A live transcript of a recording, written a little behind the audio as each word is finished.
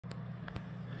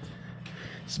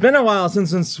It's been a while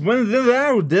since when did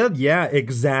that? Yeah,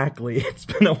 exactly. It's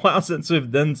been a while since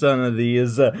we've done some of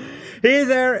these. Hey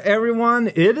there, everyone.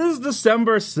 It is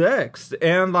December 6th,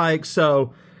 and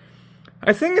so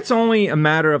I think it's only a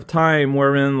matter of time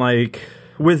wherein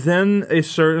within a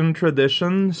certain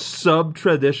tradition,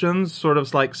 sub-traditions sort of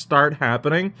start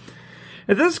happening.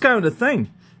 And this is kind of the thing.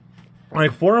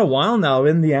 For a while now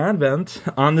in the Advent,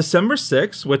 on December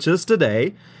 6th, which is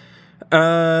today,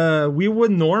 we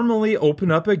would normally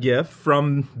open up a gift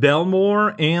from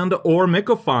Belmore and or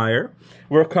Mikkofire,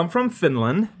 where I come from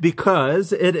Finland,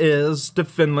 because it is the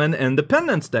Finland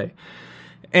Independence Day.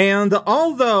 And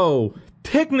although,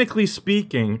 technically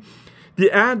speaking,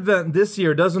 the Advent this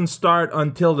year doesn't start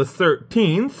until the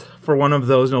 13th, for one of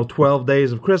those, 12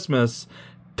 days of Christmas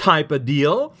type of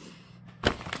deal,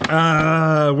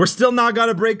 we're still not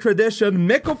gonna break tradition.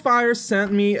 Mikkofire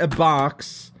sent me a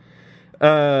box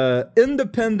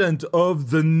independent of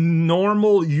the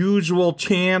normal, usual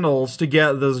channels to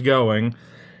get this going.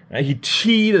 He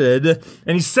cheated,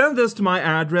 and he sent this to my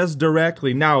address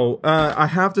directly. Now, I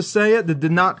have to say it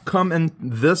did not come in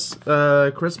this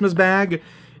Christmas bag. It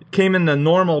came in the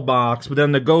normal box, but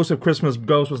then the Ghost of Christmas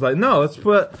Ghost was like, no,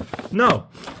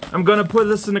 I'm gonna put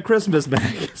this in the Christmas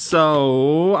bag.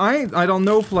 So, I don't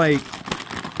know if,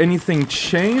 anything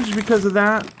changed because of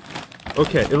that.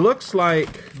 Okay, it looks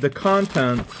like the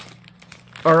content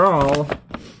are all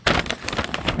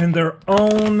in their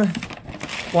own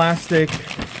plastic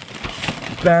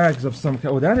bags of some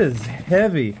kind. Oh, that is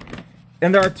heavy.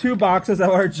 And there are two boxes that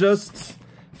are just,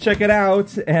 check it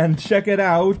out, and check it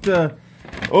out.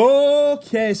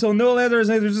 Okay, so no letters,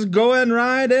 they're just going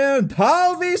right in.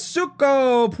 Talvi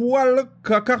suko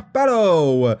pualuka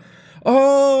carpado.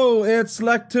 Oh, it's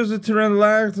lactose-intolerant,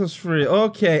 lactose-free.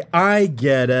 Okay, I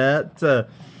get it.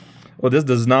 Well, this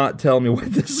does not tell me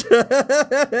what this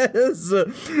is.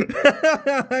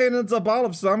 And it's a ball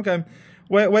of some kind.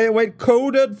 Wait.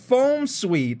 Coated foam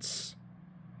sweets.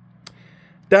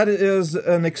 That is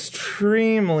an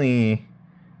extremely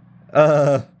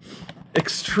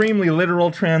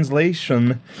literal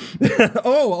translation.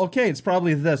 Oh, okay, it's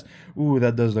probably this. Ooh,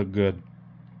 that does look good.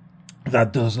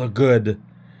 That does look good.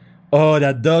 Oh,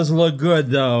 that does look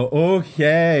good, though.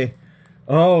 Okay.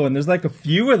 Oh, and there's a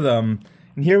few of them.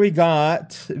 And here we got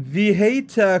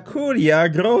Viheta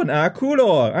Kuria Grona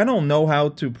Kulor. I don't know how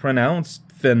to pronounce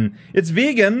Finn. It's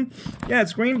vegan. Yeah,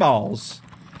 it's green balls.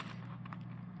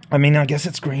 I mean, I guess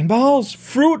it's green balls.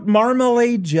 Fruit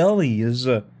marmalade jellies.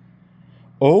 Oh,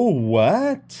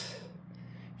 what?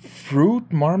 Fruit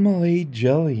marmalade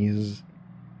jellies.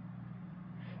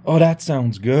 Oh, that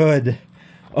sounds good.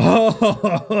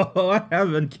 Oh, I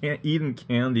haven't eaten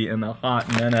candy in a hot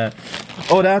minute.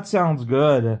 Oh, that sounds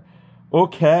good.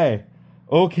 Okay.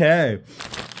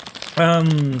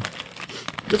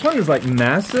 This one is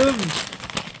massive.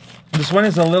 This one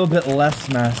is a little bit less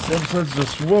massive. So let's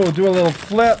just, whoa, do a little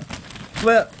flip.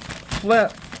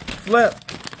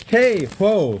 Hey,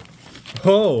 whoa.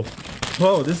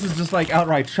 This is just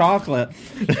outright chocolate.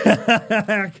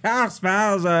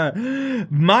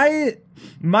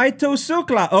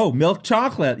 Maitosukla. Oh, milk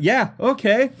chocolate. Yeah,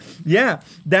 okay. Yeah,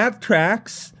 that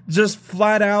tracks. Just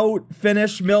flat out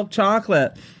Finnish milk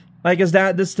chocolate. Is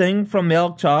that distinct from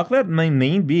milk chocolate?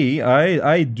 Maybe.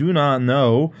 I do not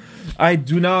know. I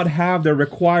do not have the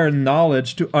required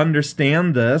knowledge to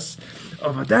understand this.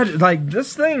 Oh, but that,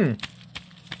 this thing,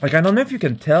 I don't know if you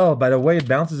can tell by the way it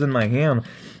bounces in my hand,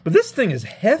 but this thing is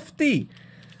hefty.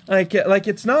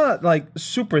 It's not,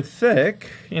 super thick.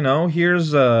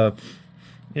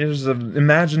 Here's an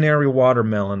imaginary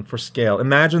watermelon for scale.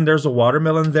 Imagine there's a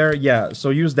watermelon there. Yeah, so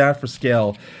use that for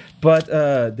scale. But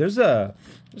there's a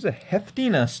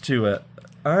heftiness to it.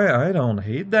 I don't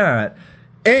hate that.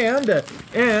 And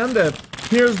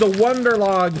here's the Wonder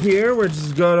Log here. We're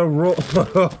just gonna roll.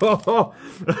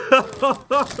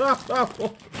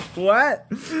 What?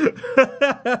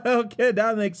 Okay,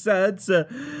 that makes sense.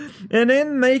 And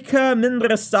then make a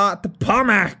mindresat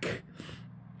pomak.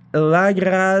 Look,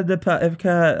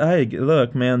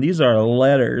 man, these are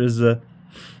letters.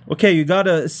 Okay, you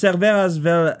gotta serveras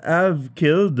vel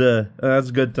avkild.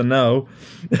 That's good to know.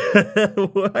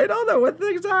 I don't know what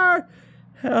things are.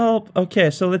 Help. Okay,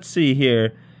 so let's see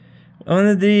here. One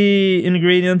of the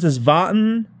ingredients is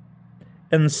vatten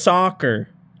and soccer.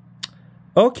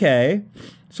 Okay,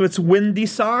 so it's windy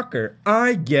soccer.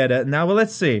 I get it. Now, well,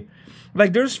 let's see.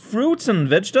 There's fruits and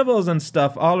vegetables and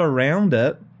stuff all around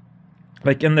it.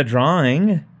 In the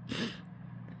drawing.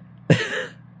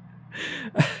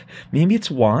 Maybe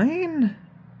it's wine?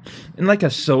 In a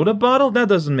soda bottle? That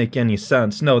doesn't make any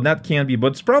sense. No, that can't be,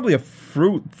 but it's probably a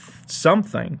fruit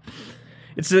something.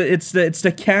 It's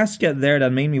the casket there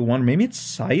that made me wonder. Maybe it's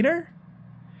cider?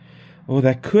 Oh,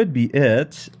 that could be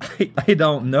it. I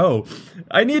don't know.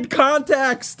 I need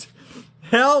context!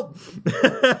 Help!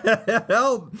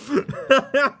 Help!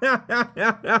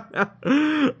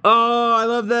 Oh, I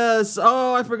love this.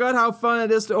 Oh, I forgot how fun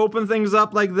it is to open things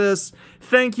up like this.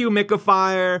 Thank you,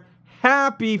 Micafire.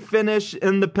 Happy Finnish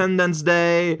Independence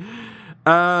Day.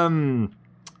 I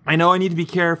know I need to be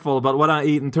careful about what I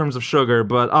eat in terms of sugar,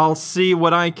 but I'll see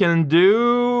what I can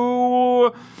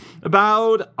do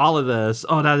about all of this.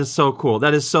 Oh, that is so cool.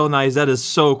 That is so nice. That is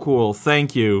so cool.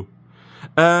 Thank you.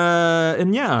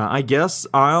 And yeah, I guess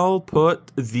I'll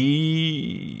put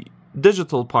the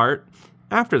digital part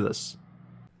after this.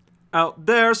 Out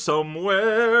there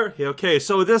somewhere. Okay,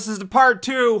 so this is the part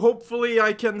 2. Hopefully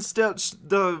I can stitch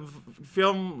the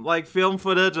film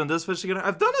footage and this fish again.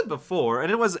 I've done it before,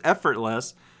 and it was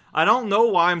effortless. I don't know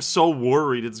why I'm so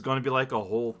worried it's gonna be like a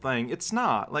whole thing. It's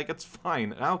not. Like, it's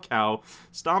fine. Ow, cow.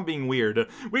 Stop being weird.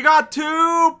 We got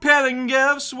 2 petting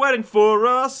gifts waiting for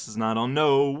us, and I don't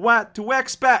know what to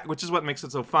expect, which is what makes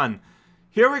it so fun.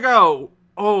 Here we go.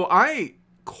 Oh,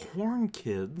 Corn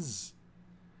Kids?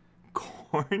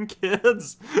 Corn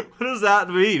Kids? What does that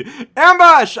mean?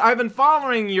 Ambush! I've been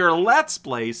following your Let's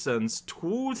Play since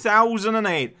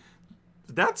 2008.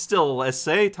 That's still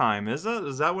essay time, is it?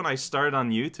 Is that when I started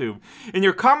on YouTube? And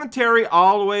your commentary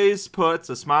always puts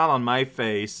a smile on my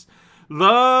face.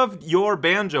 Loved your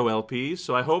banjo LP,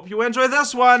 so I hope you enjoy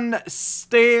this one.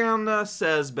 Stan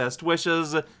says best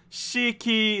wishes.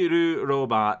 Shikiru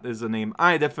Robot is the name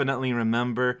I definitely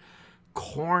remember.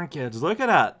 Corn Kids, look at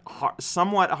that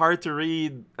somewhat hard to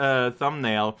read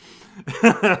thumbnail.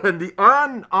 The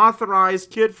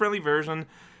unauthorized kid-friendly version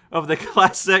of the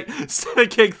classic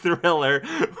psychic thriller.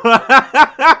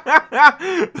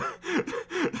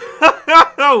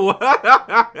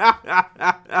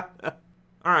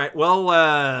 Alright, well,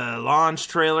 launch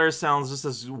trailer sounds just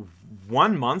as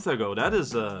 1 month ago. That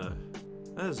is a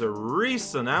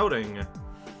recent outing.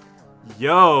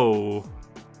 Yo.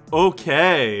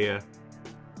 Okay.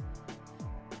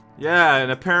 Yeah,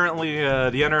 and apparently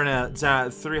the internet's at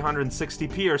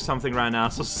 360p or something right now,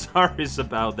 so sorry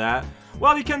about that.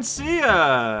 Well, you can see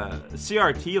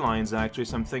CRT lines actually,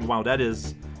 so I'm thinking, wow, that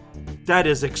is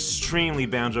extremely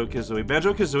Banjo-Kazooie.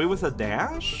 Banjo-Kazooie with a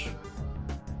dash?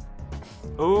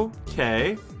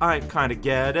 Okay, I kinda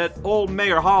get it. Old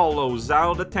Mayor Hollow's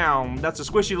out of town. That's a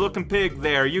squishy looking pig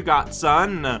there you got,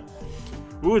 son.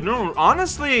 Ooh, no,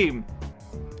 honestly,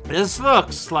 this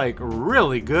looks like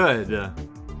really good.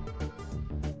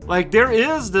 Like, there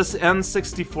is this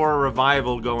N64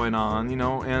 revival going on, you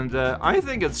know, and I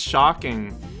think it's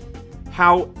shocking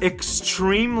how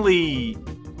extremely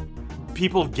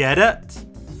people get it.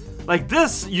 Like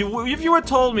this, if you had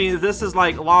told me this is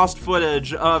like lost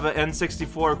footage of an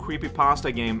N64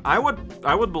 creepypasta game, I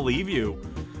would believe you.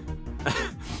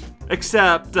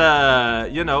 Except,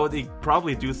 you know, they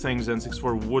probably do things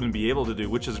N64 wouldn't be able to do,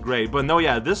 which is great. But no,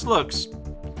 yeah, this looks...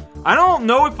 I don't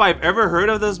know if I've ever heard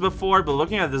of this before, but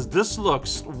looking at this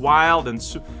looks wild and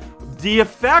the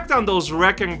effect on those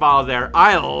wrecking ball there,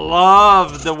 I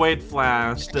love the way it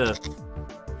flashed.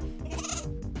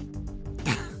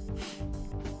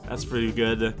 That's pretty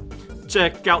good.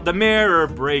 Check out the mirror,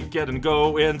 break it, and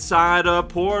go inside a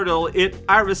portal. It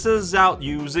irises out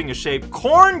using a shape.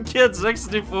 Corn Kid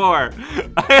 64!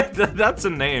 That's a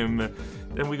name.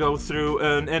 Then we go through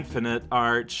an infinite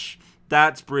arch.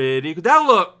 That's pretty good. That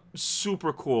look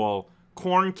super cool.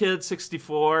 Corn Kid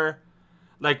 64.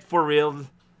 Like, for real.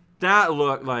 That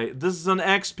looked like... This is an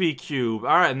XP cube.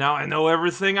 Alright, now I know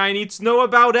everything I need to know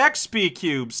about XP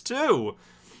cubes, too.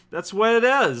 That's what it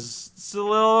is. It's a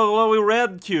little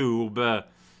red cube.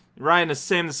 Right in the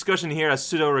same discussion here as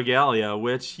Pseudo Regalia,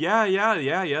 which, yeah,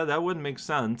 that would make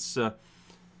sense.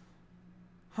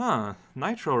 Huh.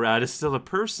 Nitro Rat is still a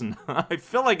person. I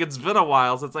feel like it's been a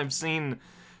while since I've seen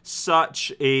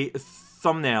such a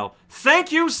thumbnail.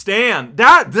 Thank you, Stan!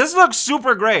 This looks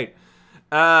super great!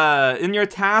 In your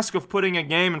task of putting a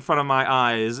game in front of my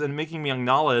eyes and making me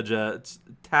acknowledge it,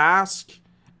 task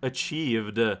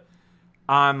achieved.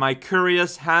 My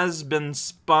curious has been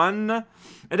spun.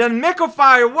 And then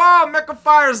Micafire, wow,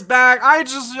 Micafire's back! I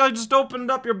just opened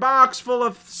up your box full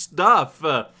of stuff.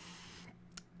 Yeah,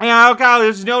 Raocow,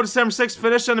 did you know December 6th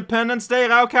Finnish Independence Day?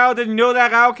 Raocow, did you know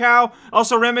that, Raocow?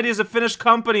 Also, Remedy is a Finnish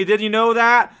company, did you know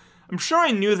that? I'm sure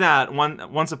I knew that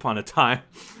once upon a time.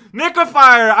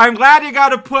 Micafire, I'm glad you got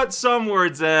to put some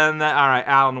words in. Alright,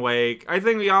 Alan Wake. I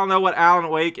think we all know what Alan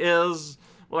Wake is.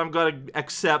 Well, I'm gonna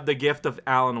accept the gift of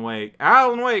Alan Wake.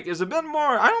 Alan Wake is a bit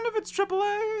more, I don't know if it's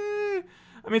AAA.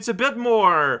 I mean, it's a bit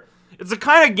more, It's the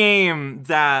kind of game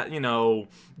that, you know,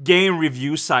 game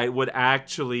review site would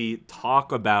actually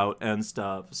talk about and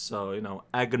stuff. So, you know,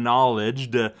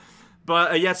 acknowledged.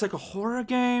 But yeah, it's like a horror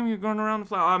game. You're going around the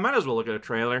flower. I might as well look at a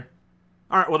trailer.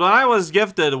 Alright, what I was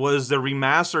gifted was the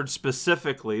remastered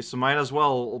specifically, so might as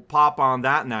well pop on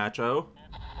that nacho.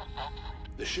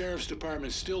 The sheriff's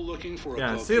department's still looking for a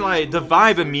yeah, see, like, the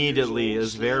vibe immediately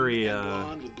is very,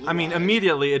 I mean,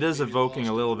 immediately it is evoking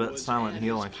a little bit Silent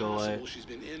Hill, I feel like.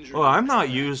 Well, I'm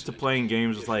not used to playing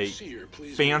games with, like,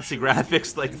 fancy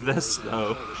graphics like this,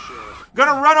 though.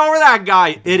 Gonna run over that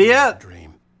guy, idiot!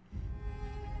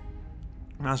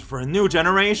 That's for a new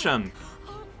generation.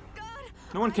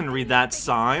 No one can read that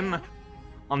sign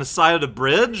on the side of the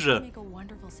bridge. Make a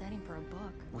wonderful setting for a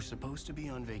book. We're supposed to be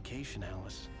on vacation,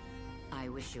 Alice. I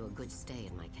wish you a good stay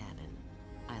in my cabin.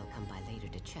 I'll come by later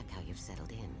to check how you've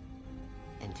settled in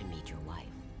and to meet your wife.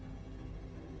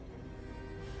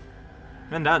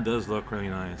 And that does look really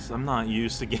nice. I'm not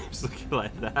used to games looking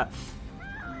like that.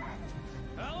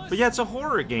 But yeah, it's a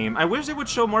horror game. I wish they would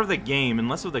show more of the game and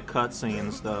less of the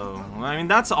cutscenes, though. I mean,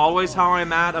 that's always how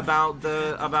I'm at about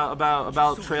the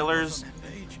about trailers.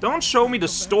 Don't show me the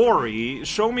story.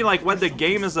 Show me like what the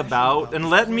game is about, and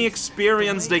let me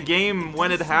experience the game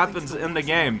when it happens in the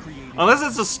game. Unless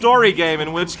it's a story game,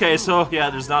 in which case, oh yeah,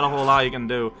 there's not a whole lot you can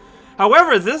do.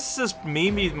 However, this is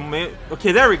maybe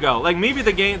okay. There we go. Like maybe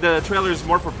the trailer is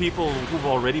more for people who've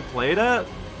already played it.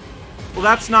 Well,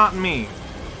 that's not me.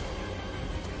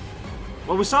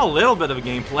 Well, we saw a little bit of a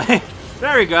gameplay.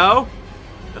 There we go.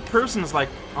 The person's like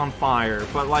on fire,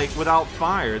 but like without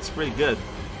fire, it's pretty good.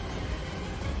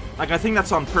 Like I think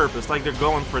that's on purpose. Like they're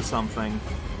going for something.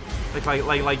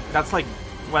 Like that's like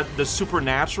what the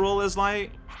supernatural is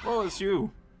like. Oh, it's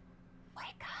you.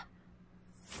 Wake up.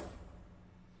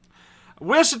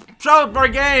 Wish show more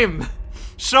game.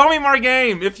 Show me more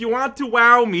game. If you want to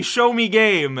wow me, show me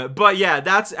game. But yeah,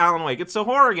 that's Alan Wake. It's a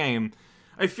horror game.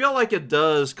 I feel like it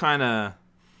does kind of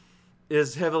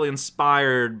is heavily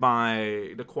inspired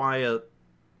by the quiet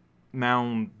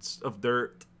mounds of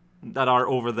dirt that are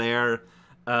over there.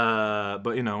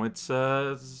 But you know, it's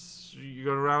you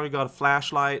go around, you got a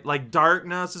flashlight. Like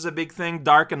darkness is a big thing.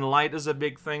 Dark and light is a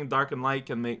big thing. Dark and light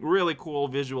can make really cool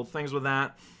visual things with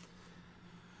that.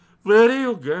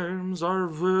 Video games are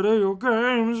video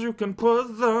games. You can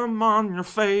put them on your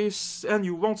face and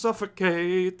you won't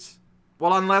suffocate.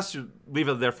 Well, unless you leave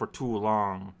it there for too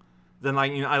long. Then,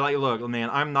 like, you know, I like, look, man,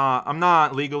 I'm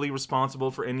not legally responsible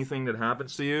for anything that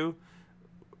happens to you.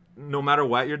 No matter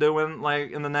what you're doing, like,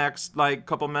 in the next, like,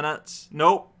 couple minutes.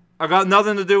 Nope. I got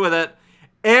nothing to do with it.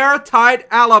 Airtight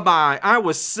alibi. I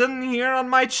was sitting here on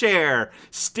my chair,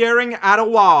 staring at a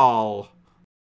wall.